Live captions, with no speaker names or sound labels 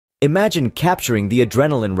Imagine capturing the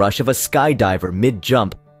adrenaline rush of a skydiver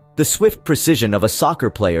mid-jump, the swift precision of a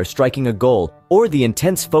soccer player striking a goal, or the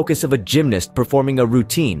intense focus of a gymnast performing a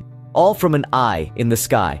routine, all from an eye in the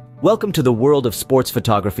sky. Welcome to the world of sports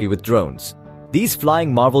photography with drones. These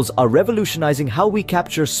flying marvels are revolutionizing how we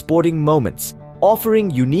capture sporting moments,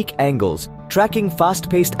 offering unique angles, tracking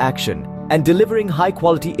fast-paced action, and delivering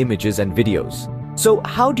high-quality images and videos. So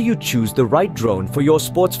how do you choose the right drone for your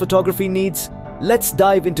sports photography needs? Let's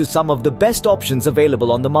dive into some of the best options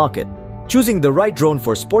available on the market. Choosing the right drone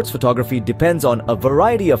for sports photography depends on a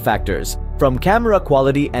variety of factors, from camera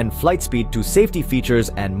quality and flight speed to safety features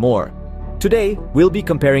and more. Today, we'll be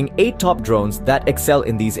comparing 8 top drones that excel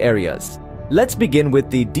in these areas. Let's begin with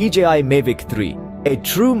the DJI Mavic 3, a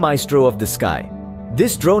true maestro of the sky.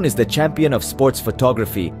 This drone is the champion of sports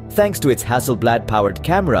photography thanks to its Hasselblad-powered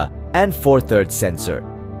camera and 4/3 sensor.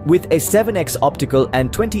 With a 7x optical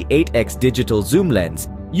and 28x digital zoom lens,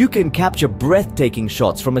 you can capture breathtaking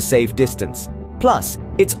shots from a safe distance. Plus,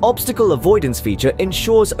 its obstacle avoidance feature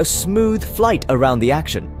ensures a smooth flight around the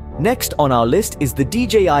action. Next on our list is the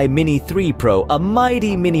DJI Mini 3 Pro, a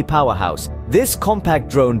mighty mini powerhouse. This compact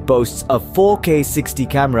drone boasts a 4K 60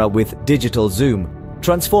 camera with digital zoom,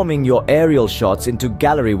 transforming your aerial shots into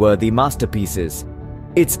gallery-worthy masterpieces.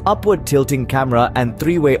 Its upward-tilting camera and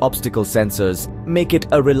 3-way obstacle sensors make it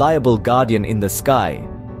a reliable guardian in the sky.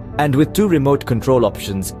 And with 2 remote control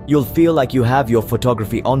options, you'll feel like you have your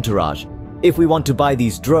photography entourage. If we want to buy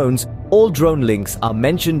these drones, all drone links are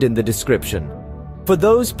mentioned in the description. For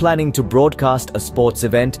those planning to broadcast a sports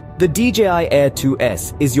event, the DJI Air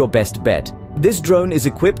 2S is your best bet. This drone is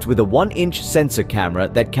equipped with a 1-inch sensor camera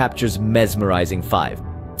that captures mesmerizing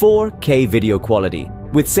 4K video quality.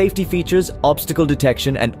 With safety features, obstacle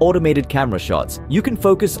detection, and automated camera shots, you can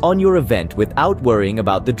focus on your event without worrying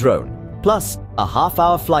about the drone. Plus, a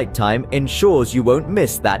half-hour flight time ensures you won't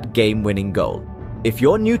miss that game-winning goal. If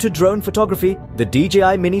you're new to drone photography, the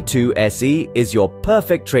DJI Mini 2 SE is your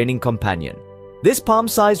perfect training companion. This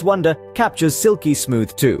palm-sized wonder captures silky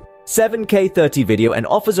smooth 7K 30 video and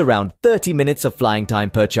offers around 30 minutes of flying time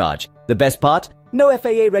per charge. The best part? No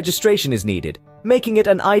FAA registration is needed, making it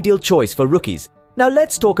an ideal choice for rookies. Now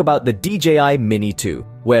let's talk about the DJI Mini 2,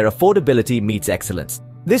 where affordability meets excellence.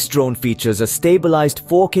 This drone features a stabilized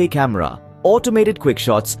 4K camera, automated quick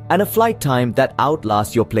shots, and a flight time that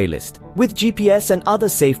outlasts your playlist. With GPS and other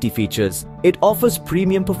safety features, it offers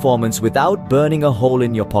premium performance without burning a hole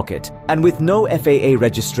in your pocket. And with no FAA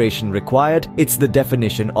registration required, it's the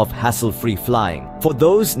definition of hassle-free flying. For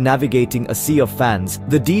those navigating a sea of fans,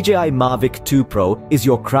 the DJI Mavic 2 Pro is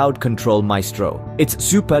your crowd control maestro. Its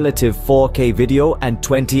superlative 4K video and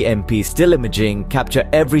 20MP still imaging capture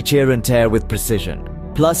every tear and tear with precision.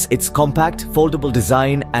 Plus, its compact, foldable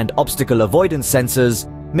design and obstacle avoidance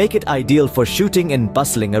sensors make it ideal for shooting in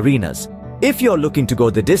bustling arenas. If you're looking to go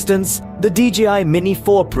the distance, the DJI Mini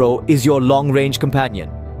 4 Pro is your long-range companion.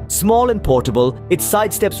 Small and portable, it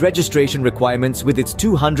sidesteps registration requirements with its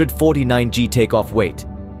 249g takeoff weight.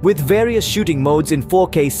 With various shooting modes in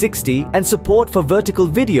 4K 60 and support for vertical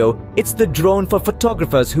video, it's the drone for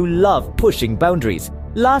photographers who love pushing boundaries.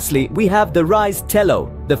 Lastly, we have the Rise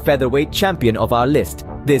Tello, the featherweight champion of our list.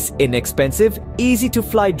 This inexpensive,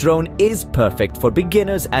 easy-to-fly drone is perfect for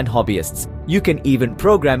beginners and hobbyists. You can even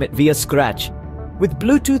program it via Scratch. With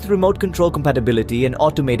Bluetooth remote control compatibility and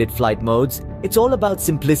automated flight modes, it's all about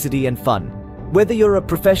simplicity and fun. Whether you're a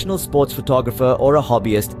professional sports photographer or a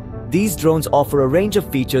hobbyist, these drones offer a range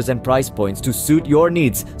of features and price points to suit your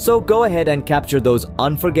needs. So go ahead and capture those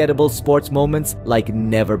unforgettable sports moments like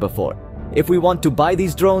never before. If we want to buy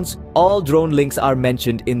these drones, all drone links are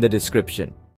mentioned in the description.